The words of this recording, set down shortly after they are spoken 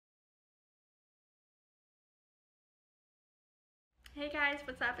Hey guys,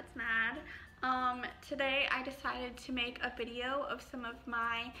 what's up? It's Mad. Today I decided to make a video of some of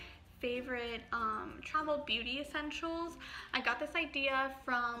my favorite travel beauty essentials. I got this idea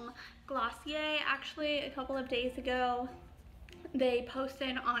from Glossier actually a couple of days ago. They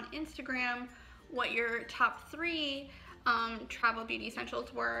posted on Instagram what your top 3 travel beauty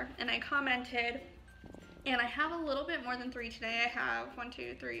essentials were, and I commented, and I have a little bit more than 3 today. I have 1,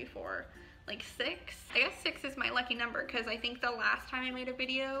 2, 3, 4, like 6. I guess 6 is my lucky number because I think the last time I made a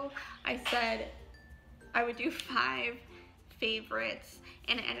video I said I would do 5 favorites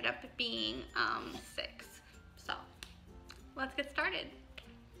and it ended up being 6. So let's get started.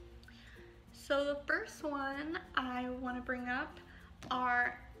 So the first one I want to bring up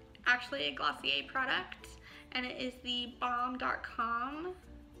are actually a Glossier product, and it is the Balm.com.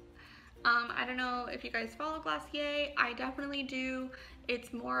 I don't know if you guys follow Glossier. I definitely do.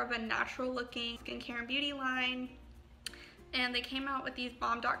 It's more of a natural looking skincare and beauty line, and they came out with these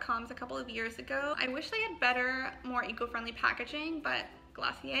Balm.coms a couple of years ago. I wish they had better, more eco-friendly packaging, but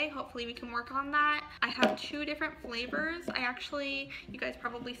Glossier, hopefully we can work on that. I have 2 different flavors. You guys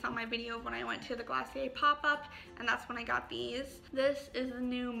probably saw my video when I went to the Glossier pop-up, and that's when I got these. This is the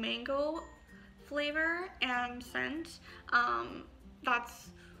new mango flavor and scent. That's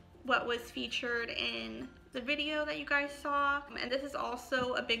what was featured in the video that you guys saw, and this is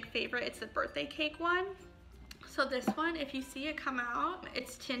also a big favorite. It's the birthday cake one. So this one, if you see it come out,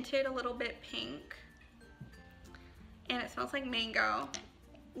 it's tinted a little bit pink and it smells like mango,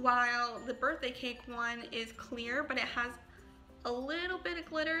 while the birthday cake one is clear but it has a little bit of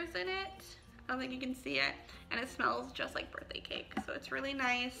glitters in it. I don't think you can see it, and it smells just like birthday cake, so it's really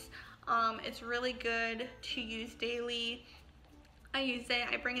nice. It's really good to use daily. I use it,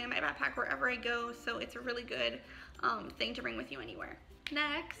 I bring it in my backpack wherever I go, so it's a really good thing to bring with you anywhere.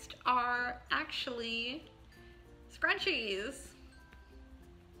 Next are actually scrunchies.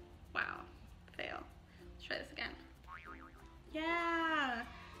 Wow, fail. Let's try this again. Yeah,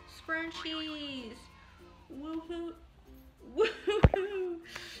 scrunchies. Woohoo, woohoo.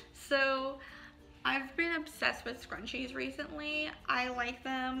 So I've been obsessed with scrunchies recently. I like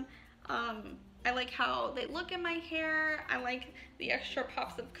them. I like how they look in my hair. I like the extra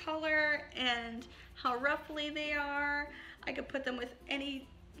pops of color and how ruffly they are. I could put them with any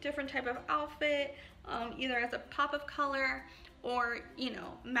different type of outfit, either as a pop of color or, you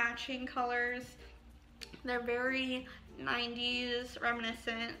know, matching colors. They're very 90s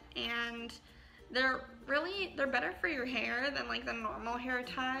reminiscent, and they're better for your hair than like the normal hair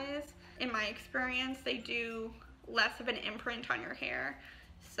ties. In my experience, they do less of an imprint on your hair.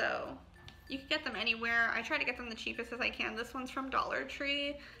 So you can get them anywhere. I try to get them the cheapest as I can. This one's from Dollar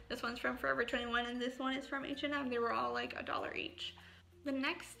Tree, this one's from Forever 21, and this one is from H&M. They were all like $1 each. The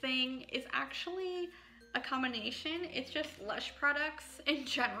next thing is actually a combination. It's just Lush products in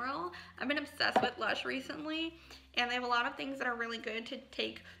general. I've been obsessed with Lush recently, and they have a lot of things that are really good to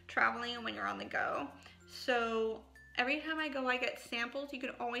take traveling and when you're on the go. So every time I go, I get samples. You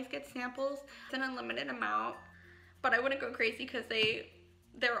can always get samples. It's an unlimited amount, but I wouldn't go crazy because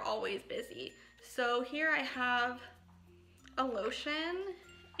they're always busy. So here I have a lotion,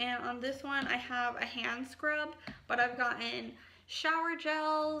 and on this one I have a hand scrub, but I've gotten shower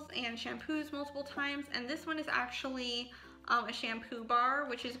gels and shampoos multiple times, and this one is actually a shampoo bar,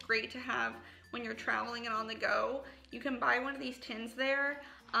 which is great to have when you're traveling and on the go. You can buy one of these tins there.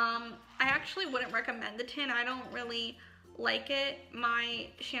 I actually wouldn't recommend the tin. I don't really like it. My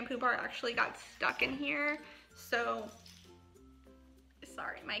shampoo bar actually got stuck in here, so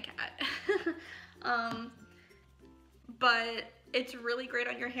sorry, my cat. But it's really great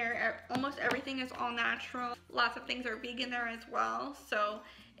on your hair. Almost everything is all natural. Lots of things are vegan there as well, so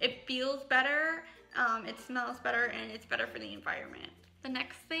it feels better, it smells better, and it's better for the environment. The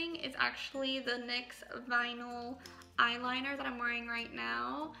next thing is actually the NYX vinyl eyeliner that I'm wearing right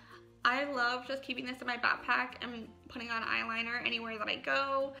now. I love just keeping this in my backpack and putting on eyeliner anywhere that I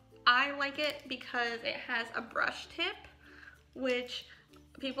go. I like it because it has a brush tip, which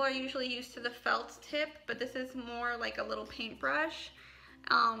people are usually used to the felt tip, but this is more like a little paintbrush,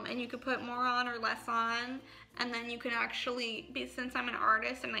 and you could put more on or less on, and then you can actually, since I'm an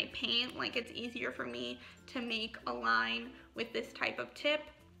artist and I paint, like, it's easier for me to make a line with this type of tip.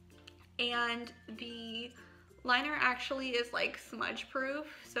 And the liner actually is like smudge proof,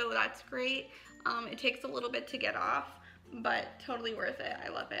 so that's great. It takes a little bit to get off, but totally worth it. I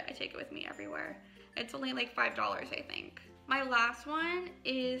love it. I take it with me everywhere. It's only like $5, I think. My last one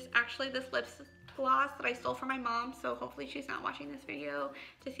is actually this lip gloss that I stole from my mom, so hopefully she's not watching this video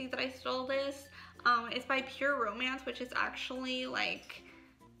to see that I stole this. It's by Pure Romance, which is actually like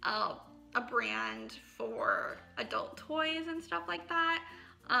a a brand for adult toys and stuff like that.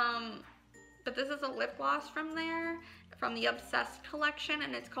 But this is a lip gloss from there, from the Obsessed collection,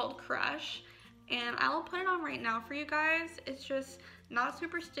 and it's called Crush. And I'll put it on right now for you guys. It's just not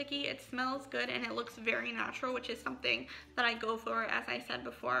super sticky, it smells good, and it looks very natural, which is something that I go for, as I said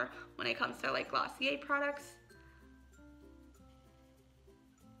before, when it comes to like Glossier products.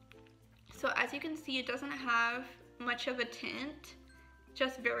 So as you can see, it doesn't have much of a tint,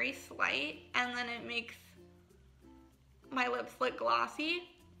 just very slight, and then it makes my lips look glossy,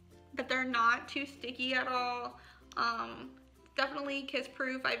 but they're not too sticky at all. Definitely kiss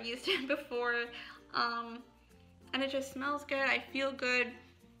proof, I've used it before, and it just smells good, I feel good,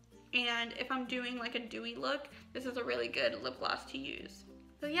 and if I'm doing like a dewy look, this is a really good lip gloss to use.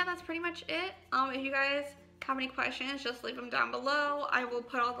 So yeah, that's pretty much it. If you guys have any questions, just leave them down below. I will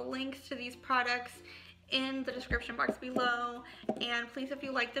put all the links to these products in the description box below, and please, if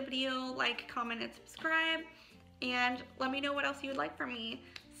you like the video, like, comment, and subscribe, and let me know what else you would like from me.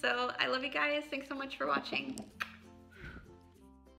 So I love you guys, thanks so much for watching.